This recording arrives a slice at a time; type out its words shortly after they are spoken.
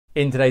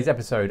In today's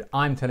episode,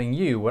 I'm telling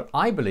you what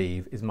I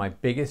believe is my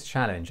biggest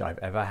challenge I've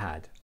ever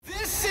had.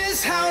 This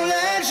is how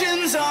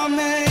legends are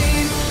made.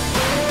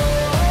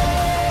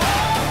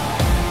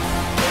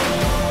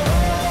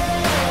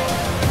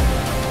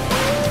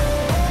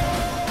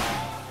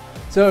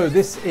 So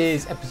this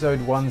is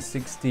episode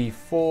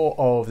 164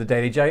 of The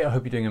Daily J. I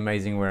hope you're doing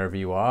amazing wherever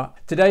you are.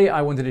 Today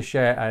I wanted to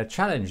share a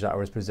challenge that I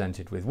was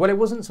presented with. Well, it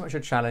wasn't so much a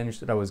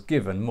challenge that I was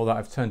given, more that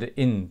I've turned it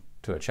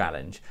into a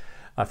challenge.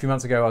 A few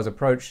months ago I was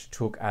approached to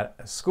talk at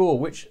a school,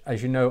 which,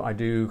 as you know, I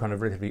do kind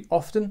of relatively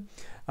often.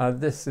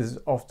 This is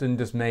often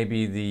just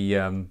maybe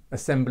the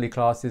assembly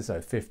classes, so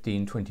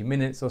 15-20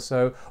 minutes or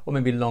so, or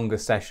maybe longer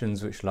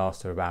sessions which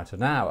last for about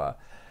an hour.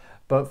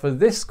 But for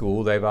this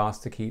school they've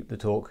asked to keep the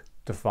talk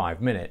to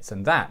 5 minutes,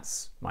 and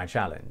that's my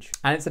challenge.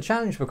 And it's a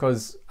challenge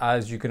because,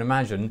 as you can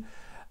imagine,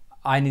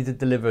 I need to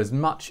deliver as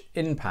much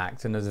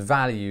impact and as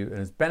value and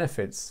as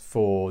benefits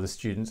for the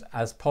students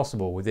as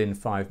possible within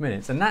 5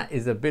 minutes. And that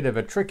is a bit of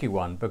a tricky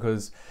one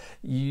because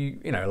you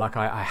know, like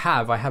I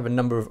have a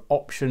number of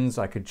options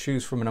I could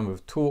choose from, a number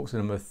of talks, a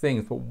number of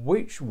things, but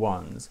which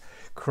ones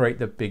create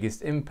the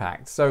biggest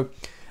impact? So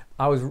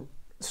I was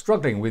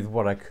struggling with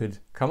what I could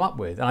come up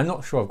with. And I'm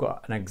not sure I've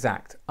got an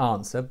exact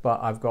answer,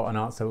 but I've got an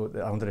answer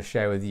that I wanted to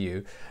share with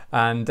you.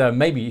 And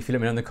maybe if you let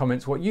me know in the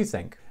comments what you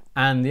think.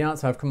 And the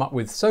answer I've come up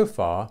with so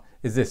far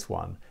is this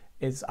one.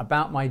 It's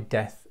about my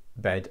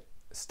deathbed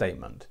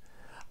statement.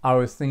 I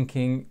was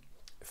thinking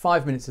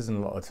 5 minutes isn't a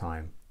lot of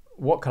time.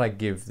 What could I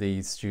give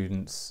these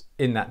students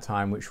in that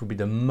time which would be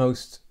the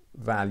most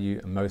value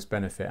and most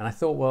benefit? And I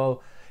thought,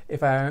 well,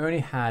 if I only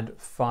had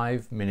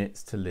 5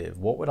 minutes to live,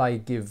 what would I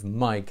give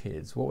my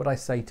kids? What would I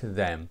say to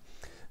them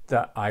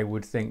that I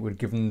would think would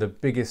give them the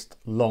biggest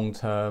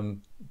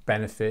long-term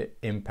benefit,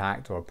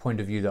 impact, or a point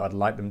of view that I'd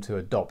like them to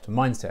adopt, a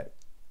mindset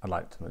I'd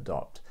like them to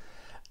adopt?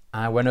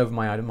 And I went over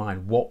my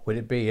mind, what would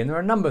it be? And there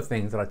are a number of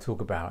things that I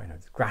talk about, you know,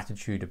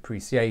 gratitude,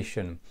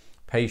 appreciation,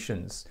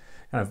 patience,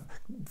 kind of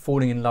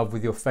falling in love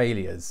with your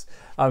failures,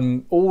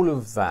 all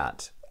of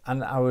that.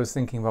 And I was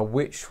thinking about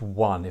which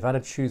one, if I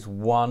had to choose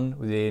one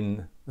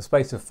within the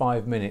space of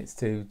 5 minutes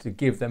to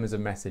give them as a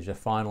message, a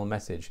final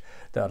message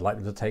that I'd like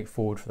them to take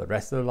forward for the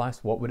rest of their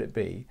lives, what would it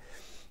be?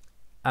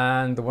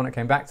 And the one that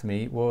came back to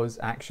me was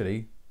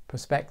actually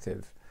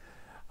perspective.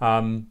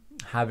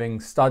 Having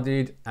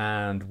studied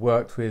and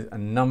worked with a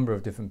number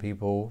of different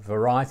people,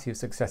 variety of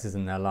successes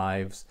in their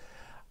lives,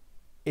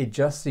 it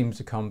just seems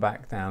to come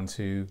back down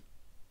to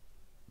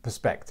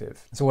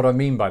perspective. So what do I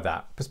mean by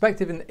that?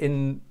 Perspective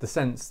in the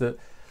sense that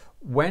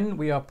when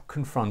we are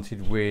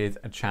confronted with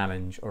a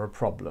challenge or a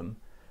problem,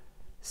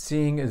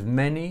 seeing as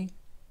many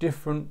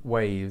different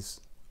ways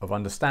of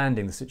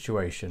understanding the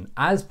situation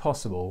as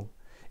possible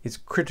is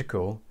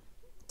critical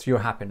to your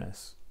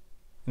happiness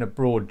in a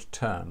broad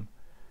term.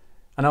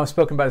 And I've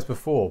spoken about this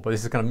before, but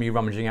this is kind of me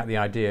rummaging out the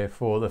idea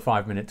for the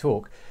 5-minute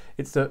talk.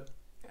 It's that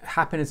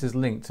happiness is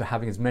linked to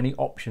having as many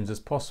options as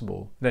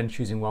possible, then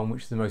choosing one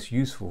which is the most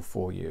useful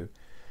for you.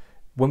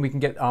 When we can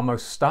get our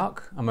most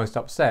stuck, our most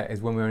upset,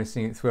 is when we're only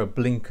seeing it through a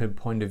blinkered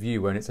point of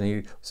view, when it's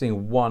only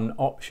seeing one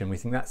option. We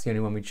think that's the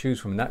only one we choose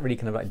from, and that really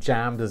kind of like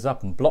jams us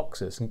up and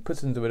blocks us and puts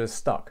us into a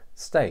stuck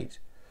state.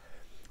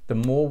 The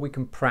more we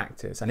can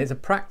practice, and it's a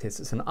practice,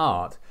 it's an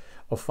art,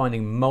 of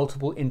finding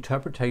multiple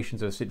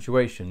interpretations of a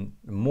situation,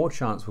 the more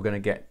chance we're going to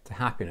get to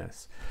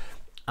happiness.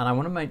 And I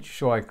want to make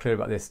sure I'm clear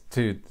about this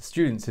to the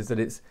students, is that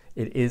it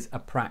is a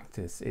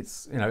practice.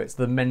 It's, you know, it's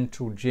the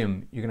mental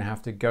gym you're going to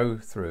have to go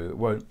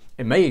through.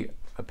 It may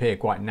appear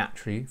quite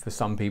naturally for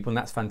some people, and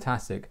that's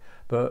fantastic,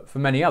 but for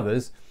many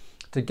others,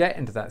 to get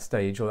into that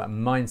stage or that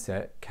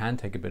mindset can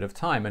take a bit of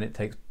time, and it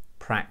takes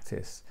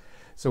practice.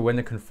 So when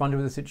they're confronted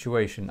with a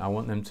situation, I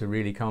want them to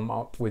really come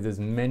up with as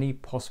many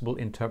possible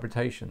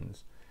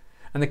interpretations.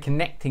 And the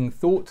connecting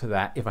thought to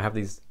that, if I have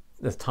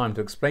there's time to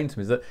explain to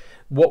them, is that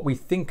what we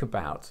think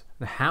about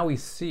and how we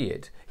see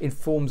it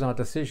informs our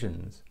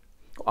decisions.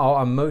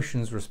 Our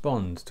emotions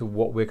respond to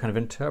what we're kind of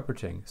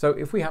interpreting. So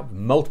if we have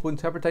multiple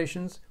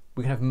interpretations,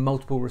 we can have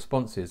multiple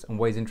responses and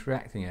ways of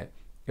interacting it.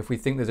 If we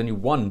think there's only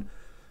one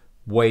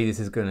way this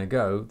is going to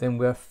go, then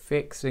we're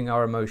fixing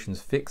our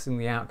emotions, fixing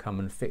the outcome,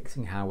 and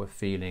fixing how we're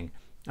feeling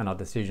and our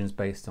decisions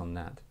based on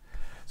that.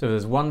 So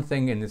there's one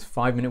thing in this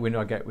 5-minute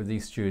window I get with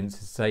these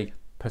students is say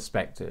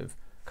perspective.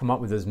 Come up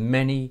with as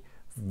many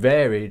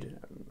varied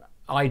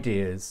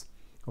ideas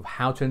of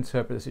how to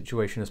interpret the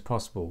situation as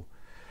possible,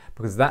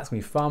 because that's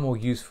going to be far more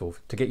useful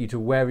to get you to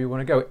wherever you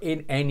want to go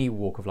in any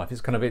walk of life.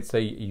 It's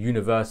a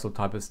universal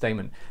type of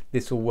statement.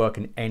 This will work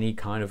in any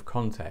kind of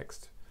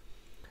context.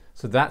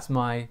 So that's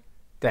my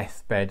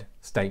deathbed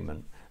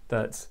statement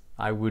that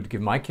I would give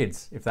my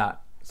kids if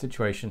that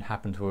situation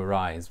happened to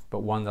arise, but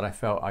one that I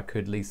felt I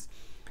could at least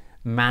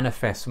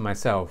manifest for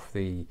myself,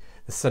 the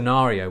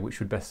scenario which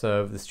would best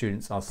serve the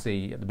students I'll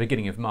see at the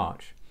beginning of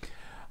March.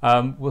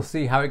 We'll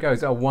see how it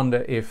goes. I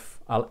wonder if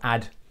I'll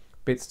add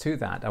bits to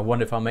that. I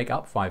wonder if I'll make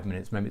up 5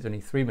 minutes. Maybe it's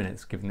only 3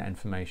 minutes given that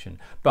information.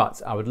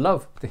 But I would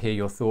love to hear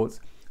your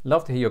thoughts.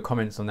 Love to hear your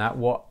comments on that.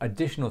 What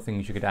additional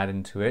things you could add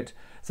into it.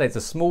 Say it's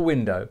a small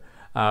window,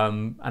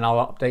 and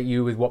I'll update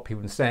you with what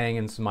people are saying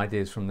and some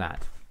ideas from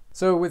that.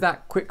 So with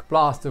that quick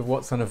blast of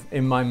what's kind of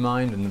in my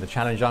mind and the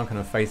challenge I'm kind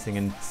of facing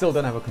and still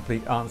don't have a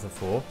complete answer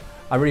for,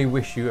 I really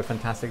wish you a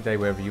fantastic day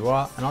wherever you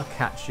are, and I'll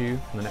catch you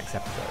in the next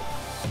episode.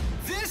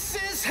 This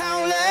is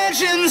how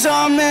legends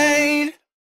are made.